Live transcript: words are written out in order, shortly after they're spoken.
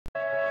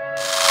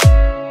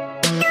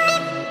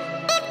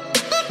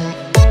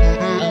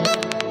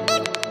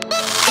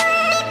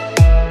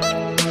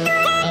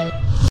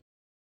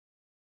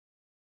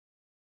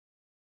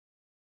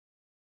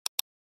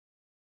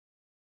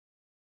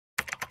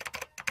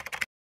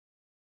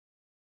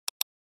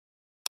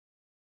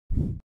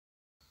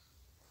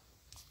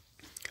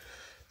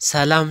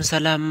ሰላም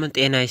ሰላም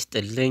ጤና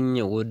ይስጥልኝ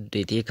ውድ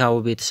የቴካው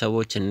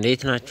ቤተሰቦች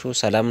እንዴት ናችሁ?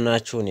 ሰላም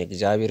ናችሁ? እኔ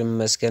እግዚአብሔር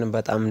ይመስገን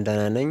በጣም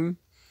ደህና ነኝ።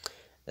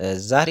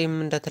 ዛሬም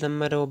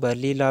እንደተለመደው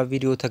በሌላ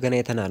ቪዲዮ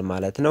ተገናኝተናል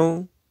ማለት ነው።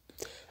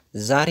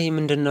 ዛሬ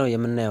ምንድነው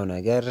የምናየው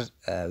ነገር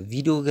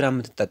ቪዲዮግራም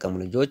የምትጠቀሙ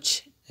ልጆች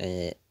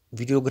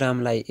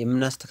ቪዲዮግራም ላይ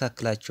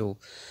የምናስተካክላቸው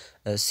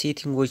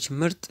ሴቲንጎች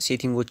ምርጥ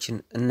ሴቲንጎችን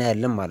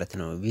እናያለን ማለት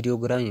ነው።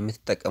 ቪዲዮግራም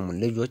የምትጠቀሙ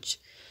ልጆች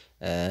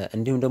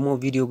እንዲሁም ደግሞ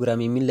ቪዲዮግራም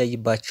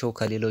የሚለይባቸው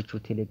ከሌሎቹ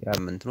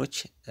ቴሌግራም እንትኖች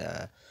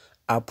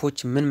አፖች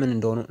ምን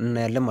እንደሆኑ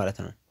እናያለን ማለት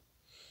ነው።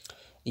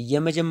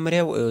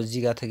 የመጀመሪያው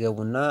እዚህ ጋር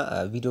ተገቡና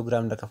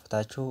ቪዲዮግራም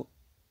እንደከፈታችሁ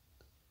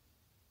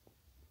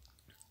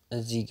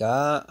እዚህ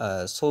ጋር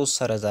ሶስት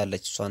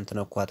ሰረዛለች እሷን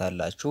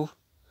ትነኳታላችሁ።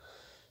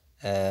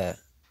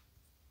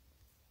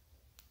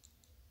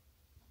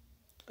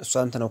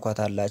 እሷን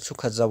ትነኳታላችሁ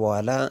ከዛ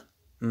በኋላ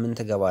ምን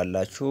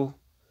ትገባላችሁ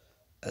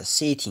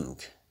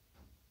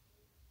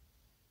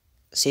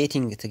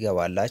ሴቲንግ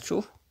ትገባላችሁ።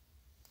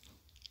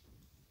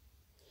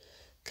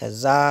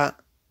 ከዛ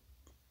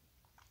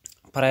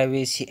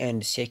ፕራይቬሲ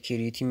ኤንድ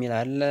ሴኩሪቲ ሚል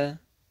አለ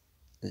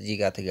እዚህ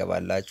ጋር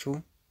ትገባላችሁ።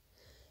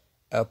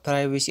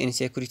 ፕራይቬሲ ኤንድ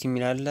ሴኩሪቲ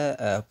ሚል አለ።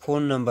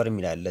 ፎን ነምበር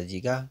ሚል አለ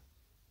እዚህ ጋር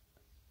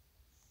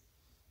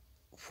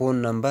ፎን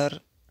ነምበር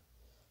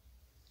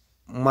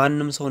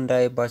ማንንም ሰው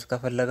እንዳይባችሁ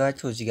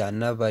ከፈለጋችሁ እዚህ ጋር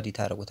ኖባዲ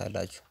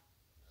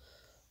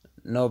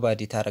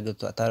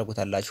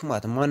ታረጉታላችሁ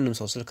ማለት ማንንም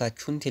ሰው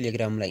ስልካችሁን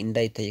ቴሌግራም ላይ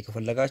እንዳይታይ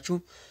ከፈለጋችሁ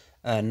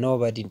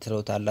ኖባዲ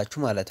ትሉታላችሁ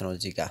ማለት ነው።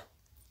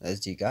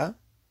 እዚህ ጋር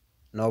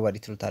ኖባዲ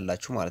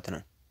ትሉታላችሁ ማለት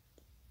ነው።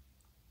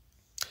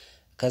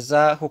 ከዛ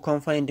who can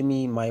find me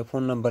my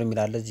phone number ሚል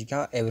አለ እዚህ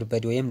ጋር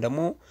everybody ወይም ደግሞ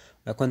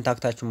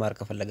ኮንታክታችሁ ማድረግ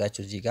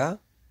ከፈለጋችሁ እዚህ ጋር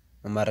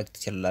ማድረግ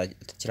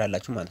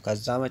ትችላላችሁ ማለት ነው።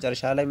 ከዛ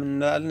መጨረሻ ላይ ምን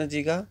እንላለን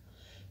እዚህ ጋር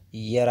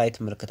የራይት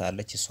ምልክት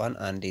አለች እሷን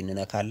አንዴ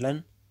እንነካለን።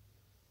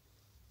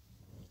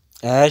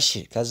 እሺ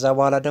ከዛ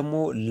በኋላ ደግሞ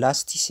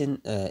ላስቲስን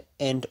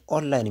ኤንድ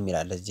ኦንላይን ሚል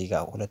አለ እዚህ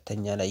ጋር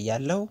ሁለተኛ ላይ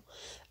ያለው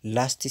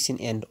ላስቲስን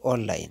ኤንድ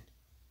ኦንላይን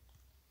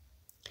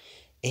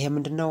ይሄ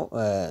ምንድነው?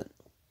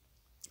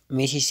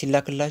 ሜሴጅ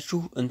ሲላክላችሁ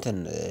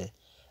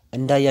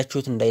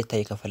እንዳያችሁት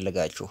እንዳይታይ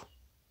ከፈለጋችሁ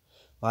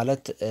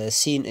ማለት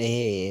ሲን ይሄ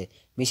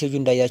ሜሴጁ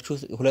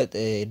እንዳያችሁት ሁለት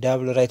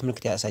ዳብል ራይት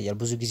ምልክት ያሳያል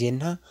ብዙ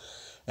ጊዜና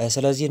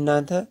ስለዚህ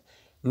እናንተ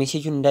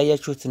ሜሴጁን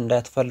እንዳያችሁት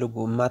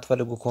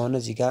የማትፈልጉ ከሆነ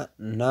እዚህ ጋር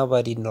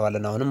ኖባዲ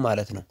እንለዋለን አሁንም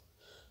ማለት ነው።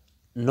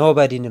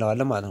 ኖባዲ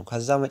እንለዋለን ማለት ነው።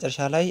 ከዛ መጨረሻ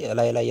ላይ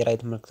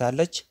የራይት ምልክት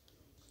አለች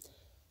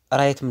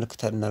ራይት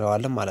ምልክት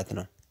እንለዋለን ማለት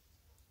ነው።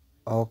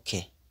 ኦኬ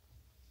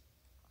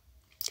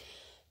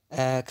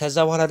ከዛ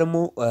በኋላ ደግሞ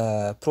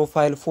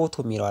ፕሮፋይል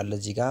ፎቶ ሚለው አለ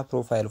እዚህ ጋር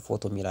ፕሮፋይል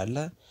ፎቶ ሚል አለ።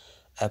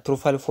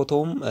 ፕሮፋይል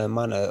ፎቶውም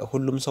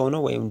ሁሉም ሰው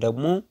ነው ወይም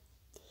ደግሞ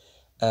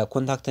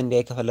ኮንታክት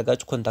እንዲያይ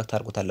ከፈለጋችሁ ኮንታክት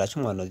አድርጉታላችሁ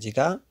ማለት ነው። እዚህ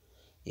ጋር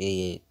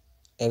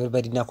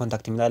ኤቨሪባዲ እና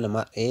ኮንታክት ሚል አለ።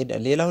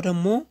 ሌላው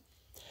ደግሞ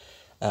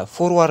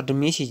ፎርዋርድ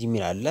ሜሴጅ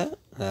ሚል አለ።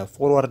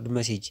 ፎርዋርድ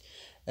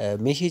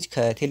ሜሴጅ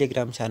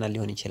ከቴሌግራም ቻናል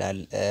ሊሆን ይችላል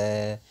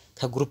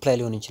ከግሩፕ ላይ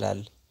ሊሆን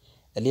ይችላል።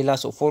 ሌላ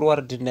ሰው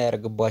ፎርዋርድ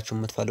እንዳያደርግባችሁ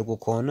የምትፈልጉ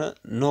ከሆነ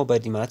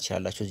ኖባዲ ማለት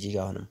ትችላላችሁ እዚህ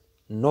ጋር አሁንም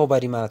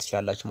ኖባዲ ማለት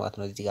ትችላላችሁ ማለት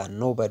ነው። እዚህ ጋር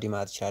ኖባዲ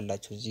ማለት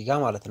ትችላላችሁ እዚህ ጋር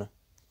ማለት ነው።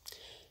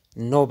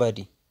 ኖባዲ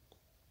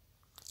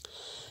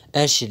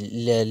እሺ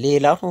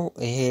ሌላው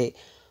ይሄ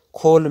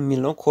ኮል ሚል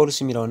ነው። ኮልስ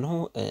ሚለው ነው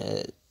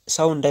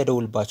ሰው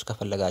እንዳይደውልባችሁ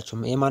ከፈለጋችሁ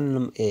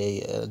የማንንም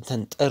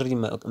ጥሪ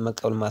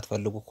መቀበል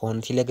ማትፈልጉ ከሆነ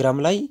ቴሌግራም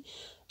ላይ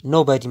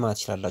ኖባዲ ማለት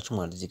ትችላላችሁ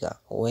ማለት እዚህ ጋር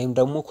ወይም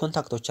ደግሞ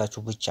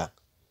ኮንታክቶቻችሁ ብቻ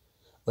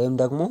ወይም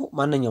ደግሞ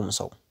ማንኛውም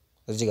ሰው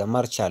እዚህ ጋር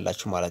ማርክ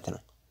ትችላላችሁ ማለት ነው።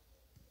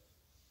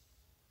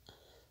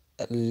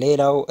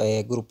 ሌላው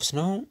ግሩፕስ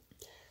ነው።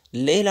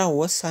 ሌላው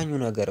ወሳኙ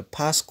ነገር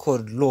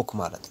ፓስኮድ ሎክ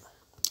ማለት ነው።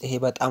 ይሄ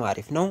በጣም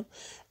አሪፍ ነው።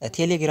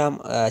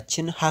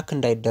 ቴሌግራማችን ሃክ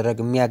እንዳይደረግ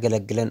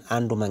የሚያገለግለን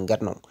አንዱ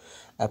መንገድ ነው።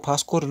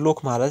 ፓስኮድ ሎክ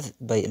ማለት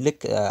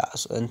ልክ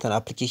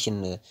አፕሊኬሽን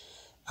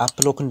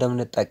አፕሎክ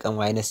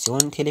እንደምንጠቀመው አይነት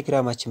ሲሆን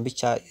ቴሌግራማችን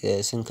ብቻ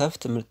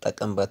ስንከፍት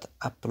የምንጠቀምበት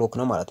አፕሎክ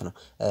ነው ማለት ነው።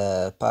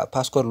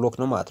 ፓስኮድ ሎክ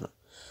ነው ማለት ነው።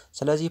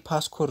 ስለዚህ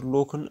ፓስኮድ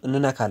ሎክን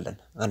እንነካለን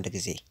አንድ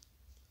ጊዜ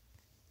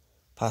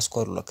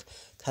ፓስኮድ ሎክ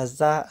ከዛ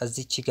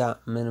እዚች ጋር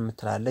ምን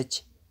ምትላለች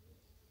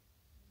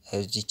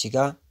እዚች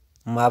ጋር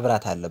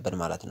ማብራት አለብን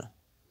ማለት ነው።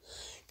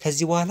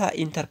 ከዚህ በኋላ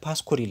ኢንተር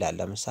ፓስኮድ ይላል።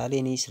 ለምሳሌ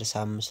እኔ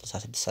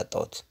 6566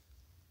 ሰጠሁት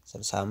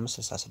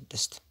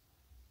 6566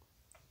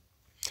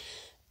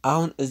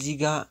 አሁን እዚህ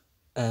ጋር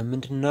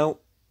ምንድነው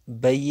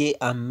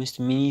በየ5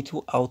 ሚኒቱ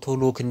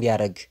አውቶሎክ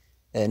እንዲያደርግ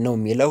ነው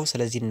የሚለው።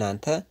 ስለዚህ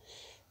እናንተ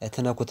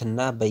ተነኩትና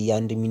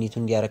በየ1 ሚኒቱ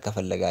እንዲያደርግ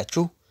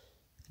ከፈለጋችሁ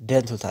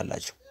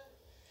ደንቱታላችሁ።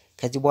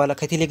 ከዚህ በኋላ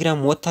ከቴሌግራም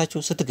ወጣችሁ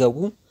ስትገቡ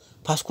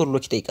ፓስኮድ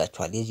ሎክ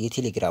ይጠይቃችኋል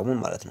የቴሌግራሙን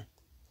ማለት ነው።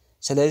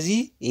 ስለዚህ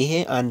ይሄ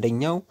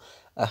አንደኛው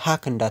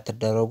ሃክ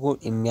እንዳትደረጉ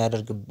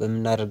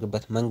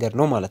የምናደርግበት መንገድ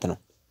ነው ማለት ነው።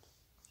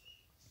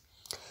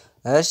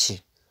 እሺ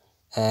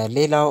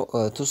ሌላው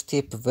ቱ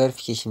ስቴፕ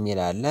ቬሪፊኬሽን ሚል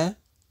አለ።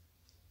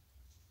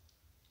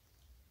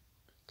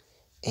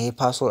 ይሄ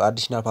ፓስወርድ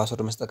አዲሽናል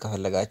ፓስወርድ መስጠት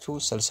ከፈለጋችሁ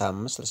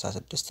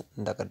 6566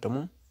 እንደቀደሙ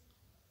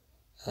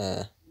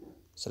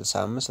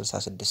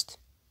 6566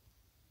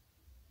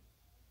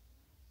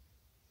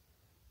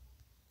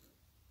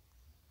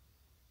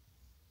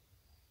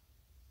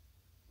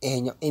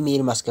 ይሄኛው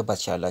ኢሜል ማስገባት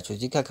ይችላልላችሁ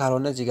እዚህ ጋር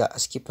ካልሆነ እዚህ ጋር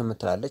ስኪፕ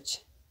የምትላለች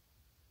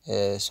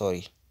ሶሪ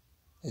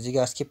እዚህ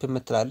ጋር ስኪፕ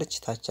የምትላለች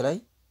ታች ላይ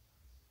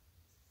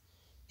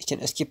እቺን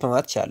ስኪፕ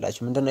ማለት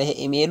ይችላልላችሁ ምንድነው ይሄ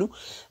ኢሜሉ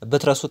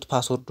በትረሱት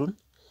ፓስወርዱን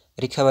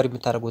ሪከቨሪ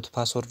የምታደርጉት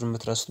ፓስወርዱን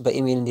የምትረሱት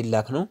በኢሜል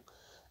እንዲላክ ነው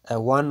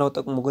ዋናው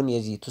ጥቅሙ ግን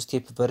የዚህ ቱ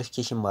ስቴፕ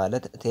ቬሪፊኬሽን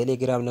ማለት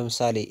ቴሌግራም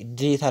ለምሳሌ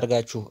ዲሊት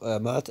አድርጋችሁ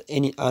ማለት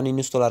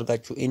አንኢንስቶል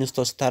አድርጋችሁ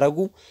ኢንስቶል ስታደርጉ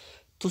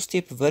ቱ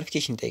ስቴፕ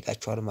ቬሪፊኬሽን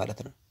ይጠይቃችኋል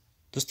ማለት ነው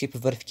ቱ ስቴፕ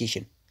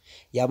ቬሪፊኬሽን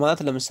ያ ማለት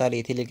ለምሳሌ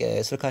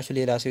ስልካችሁ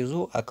ሌላ ሰው ይዞ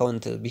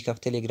አካውንት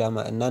ቢከፍት ቴሌግራም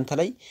እናንተ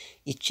ላይ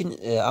እቺን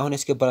አሁን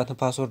ያስገባናትን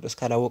ፓስወርድ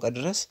እስካላወቀ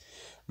ድረስ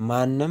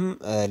ማንም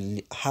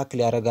ሃክ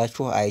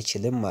ሊያረጋችሁ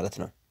አይችልም ማለት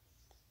ነው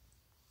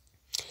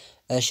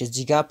እሺ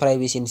እዚህ ጋር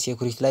ፕራይቬሲ ኤንድ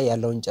ሴኩሪቲ ላይ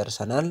ያለውን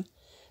ጨርሰናል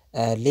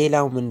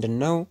ሌላው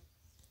ምንድነው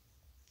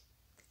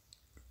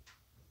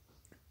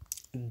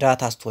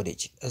ዳታ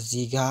ስቶሬጅ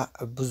እዚህ ጋር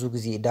ብዙ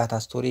ጊዜ ዳታ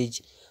ስቶሬጅ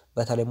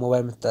በተለይ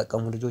ሞባይል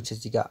የምትጠቀሙ ልጆች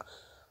እዚህ ጋር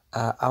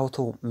አውቶ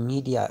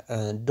ሚዲያ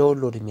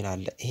ዳውንሎድ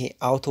የሚላል ይሄ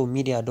አውቶ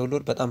ሚዲያ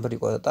ዳውንሎድ በጣም ብር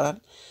ይቆጣጣል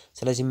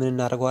ስለዚህ ምን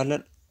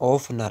እናደርገዋለን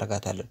ኦፍ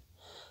እናደርጋታለን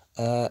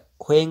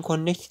when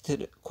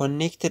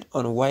connected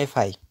on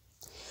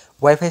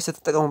ዋይፋይ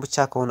ስትጠቀሙ ብቻ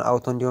ከሆነ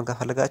አውቶ እንዲሆን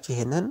ከፈለጋችሁ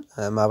ይሄንን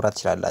ማብራት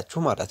ይችላልላችሁ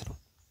ማለት ነው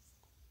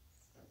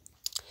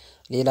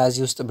ሌላ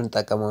እዚህ ውስጥ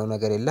ብንጠቀመው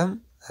ነገር የለም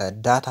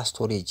ዳታ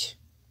ስቶሬጅ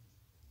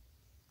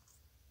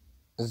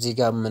እዚህ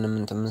ጋር ምንም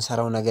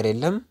የምንሰራው ነገር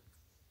የለም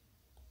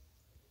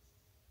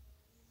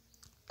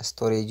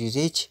ስቶሬጅ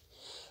ዩዜጅ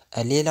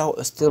ሌላው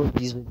ስቶሬጅ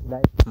ዩዜጅ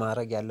ላይ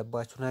ማድረግ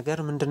ያለባችሁ ነገር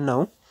ምንድነው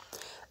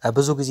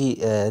ብዙ ጊዜ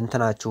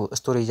እንትናችሁ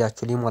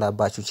ስቶሬጃችሁ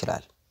ሊሞላባችሁ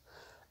ይችላል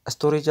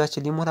ስቶሬጃችሁ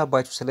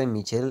ሊሞላባችሁ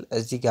ስለሚችል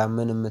እዚህ ጋር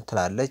ምን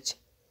ምትላለች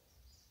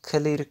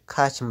ክሊር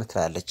ካች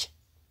ምትላለች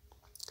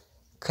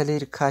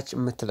ክሊር ካች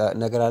ምትላ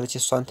ነገር አለች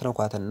እሷን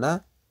ትነኳትና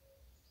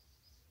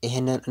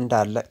ይሄንን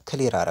እንዳለ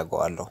ክሊር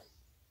አደርገዋለሁ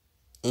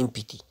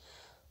ኤምፒቲ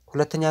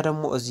ሁለተኛ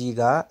ደግሞ እዚህ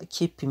ጋር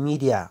ኪፕ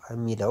ሚዲያ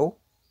የሚለው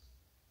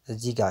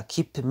እዚህ ጋር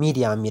ኪፕ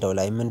ሚዲያ የሚለው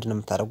ላይ ምንድነው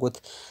የምታደርጉት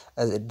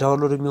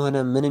ዳውንሎድ የሚሆነ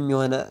ምንም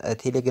የሆነ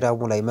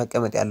ቴሌግራሙ ላይ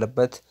መቀመጥ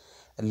ያለበት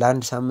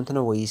ለአንድ ሳምንት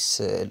ነው ወይስ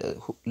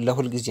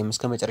ለሁል ጊዜም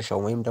እስከመጨረሻው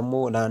ወይም ደግሞ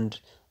ለአንድ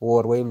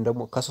ወር ወይም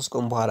ደግሞ ከ3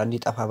 ቀን በኋላ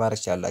እንዲጠፋ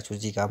ባርች ያላችሁ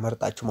እዚህ ጋር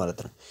መርጣችሁ ማለት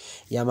ነው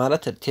ያ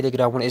ማለት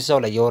ቴሌግራሙ ላይ እዛው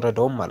ላይ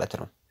የወረደው ማለት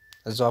ነው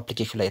እዛው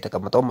አፕሊኬሽን ላይ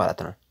የተቀመጠው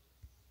ማለት ነው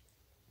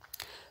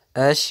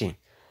እሺ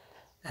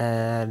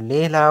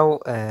ሌላው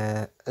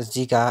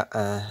እዚህ ጋር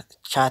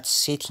ቻት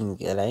ሴቲንግ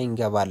ላይ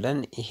እንገባለን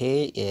ይሄ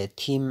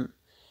የቲም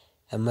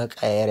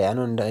መቀየሪያ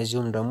ነው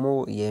እንደዚሁም ደግሞ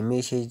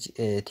የሜሴጅ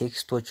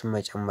ቴክስቶች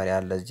መጨመሪያ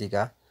አለ እዚህ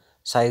ጋር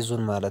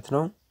ሳይዙን ማለት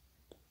ነው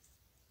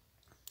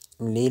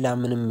ሌላ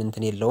ምንም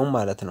እንትን የለውም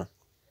ማለት ነው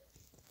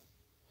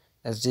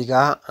እዚህ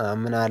ጋር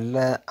ምን አለ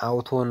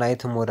አውቶ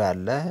ናይት ሞድ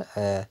አለ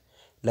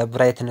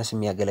ለብራይትነስ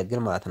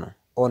የሚያገለግል ማለት ነው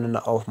ኦን እና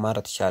ኦፍ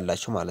ማለት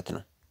ይችላልላችሁ ማለት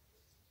ነው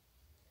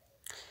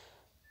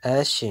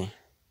እሺ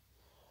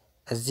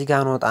እዚህ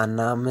ጋር እንወጣና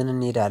ምን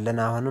እንሄዳለን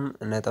አሁንም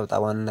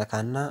ነጠብጣባን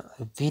ነካና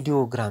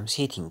ቪዲዮግራም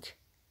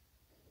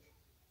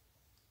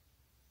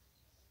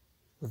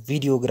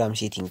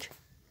ሴቲንግ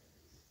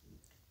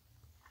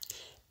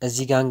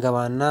እዚህ ጋር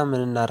እንገባና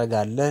ምን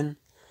እናደርጋለን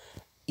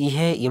ይሄ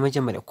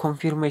የመጀመሪያው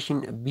ኮንፊርሜሽን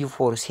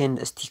ቢፎር ሴንድ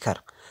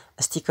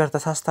ስቲከር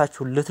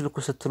ተሳስታችሁ ልትልኩ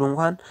ስትሉ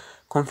እንኳን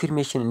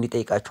ኮንፊርሜሽን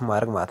እንዲጠይቃችሁ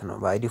ማድረግ ማለት ነው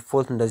ባይ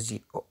ዲፎልት እንደዚህ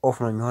ኦፍ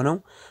ነው የሚሆነው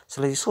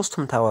ስለዚህ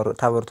ሶስቱም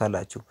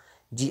ታበሩታላችሁ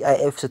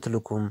GIF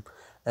ስትልኩም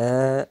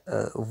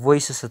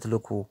ቮይስ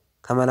ስትልኩ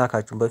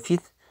ከመላካችሁ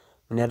በፊት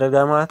ምን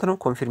ያደርጋል ማለት ነው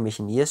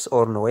ኮንፊርሜሽን yes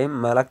or no ወይም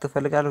መላክ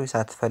ትፈልጋለህ ወይስ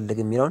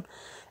አትፈልግም የሚለውን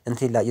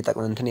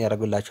እንትን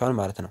ያደርግላችኋል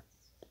ማለት ነው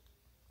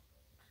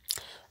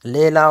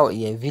ሌላው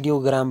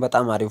የቪዲዮግራም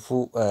በጣም አሪፉ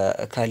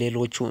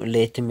ከሌሎቹ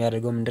ለየት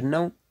የሚያደርገው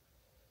ምንድነው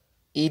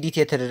ኤዲት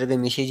የተደረገ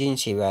ሜሴጅን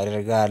ሴቭ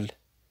ያደርጋል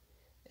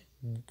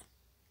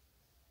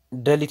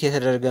ዲሊት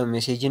የተደረገ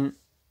ሜሴጅን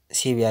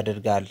ሴቭ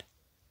ያደርጋል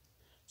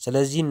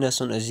ስለዚህ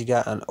እነሱን እዚህ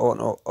ጋር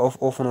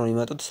ኦፍ ነው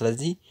የሚመጡት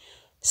ስለዚህ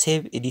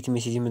ሴቭ ኤዲት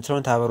ሜሴጅ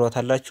የምትለውን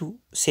ታበሩታላችሁ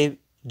ሴቭ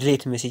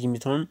ዲሊት ሜሴጅ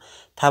የምትለውን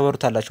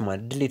ታበሩታላችሁ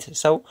ማለት ዲሊት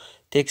ሰው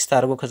ቴክስት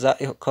አድርጎ ከዛ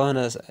ከሆነ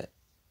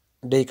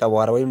ደቂቃ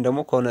በኋላ ወይም ደግሞ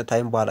ከሆነ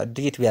ታይም በኋላ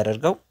ዲሊት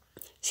ቢያደርገው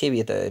ሴቭ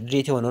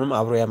ዲሊት የሆነውንም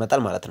አብሮ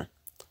ያመጣል ማለት ነው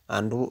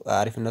አንዱ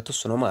አሪፍነቱ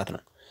እሱ ነው ማለት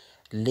ነው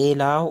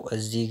ሌላው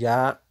እዚህ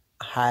ጋር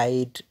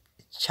ሃይድ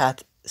ቻት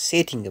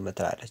ሴቲንግ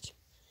ምትላለች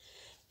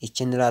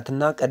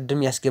ይችንላትና ቀድም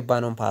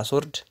ያስገባነውን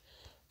ፓስወርድ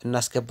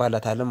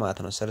እናስገባላታለን ማለት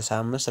ነው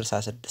 65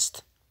 66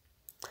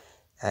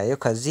 አዩ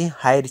ከዚህ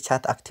ሃይድ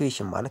ቻት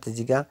አክቲቬሽን ማለት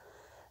እዚህ ጋር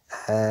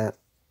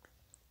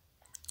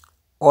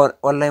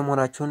ኦንላይን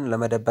መሆናችሁን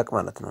ለመደበቅ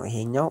ማለት ነው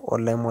ይሄኛው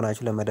ኦንላይን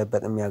መሆናችሁን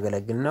ለመደበቅ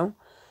የሚያገለግል ነው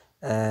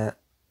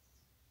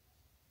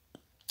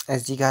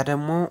እዚህ ጋር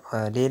ደግሞ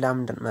ሌላ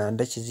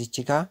እንደች እዚች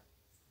ጋር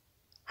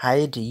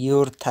ሃይድ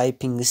ዩር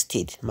ታይፒንግ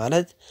ስቴት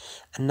ማለት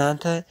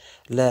እናንተ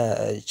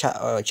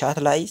ለቻት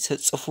ላይ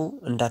ጽፉ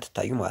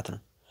እንዳትታዩ ማለት ነው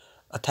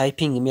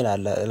ታይፒንግ የሚል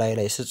አለ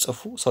ላይ ጽፉ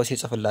ሰው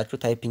ሲጽፍላችሁ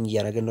ታይፒንግ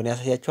እያደረገ እንደሆነ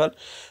ያሳያችኋል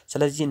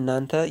ስለዚህ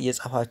እናንተ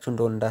የጻፋችሁ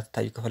እንደሆነ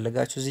እንዳትታዩ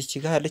ከፈለጋችሁ እዚች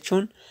ጋር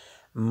ያለችውን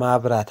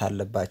ማብራት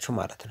አለባችሁ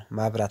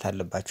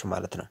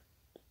ማለት ነው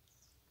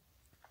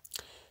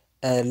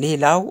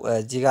ሌላው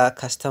እዚህ ጋር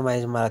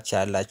ካስተማይዝ ማለት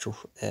ይችላልላችሁ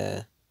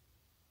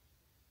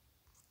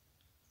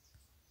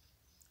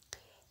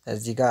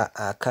እዚህ ጋር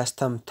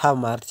ካስተም ታብ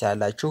ማለት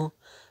ይችላልላችሁ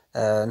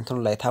እንትኑ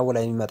ላይ ታቡ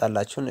ላይ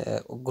የሚመጣላችሁን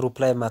ግሩፕ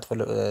ላይ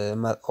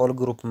ኦል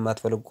ግሩፕ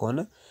የማትፈልጉ ከሆነ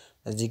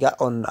እዚህ ጋር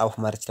ኦን አውፍ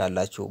ማለት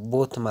ይችላልላችሁ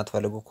ቦት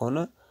የማትፈልጉ ከሆነ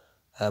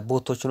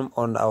ቦቶቹንም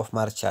ኦን አውፍ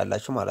ማለት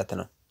ይችላልላችሁ ማለት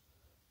ነው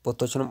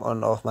ቦቶቹንም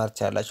ኦን አውፍ ማለት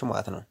ይችላልላችሁ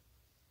ማለት ነው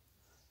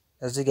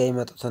እዚህ ጋር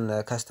የሚመጡትን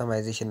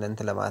ካስተማይዜሽን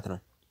እንትን ለማለት ነው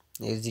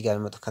እዚህ ጋር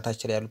የሚመጡ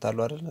ከታች ላይ ያሉት አሉ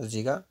አይደል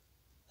እዚህ ጋር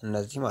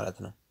እነዚህ ማለት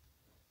ነው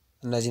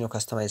እነዚህ ነው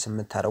ካስተማይዝ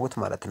የምታደርጉት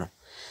ማለት ነው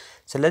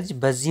ስለዚህ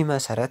በዚህ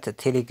መሰረት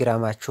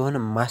ቴሌግራማችሁን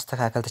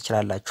ማስተካከል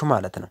ትችላላችሁ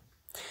ማለት ነው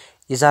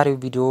የዛሬው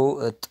ቪዲዮ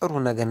ጥሩ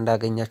ነገር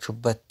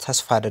እንዳገኛችሁበት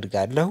ተስፋ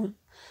አድርጋለሁ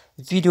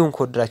ቪዲዮን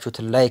ከወደዳችሁት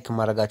ላይክ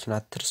ማድረጋችሁን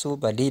አትርሱ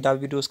በሌላ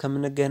ቪዲዮ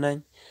እስከምንገናኝ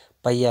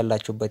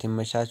ባያላችሁበት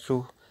ይመቻችሁ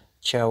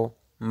ቻው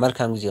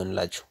መልካም ጊዜ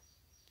ይሁንላችሁ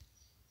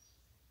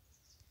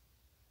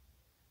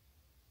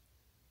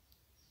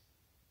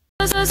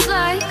Just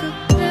like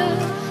a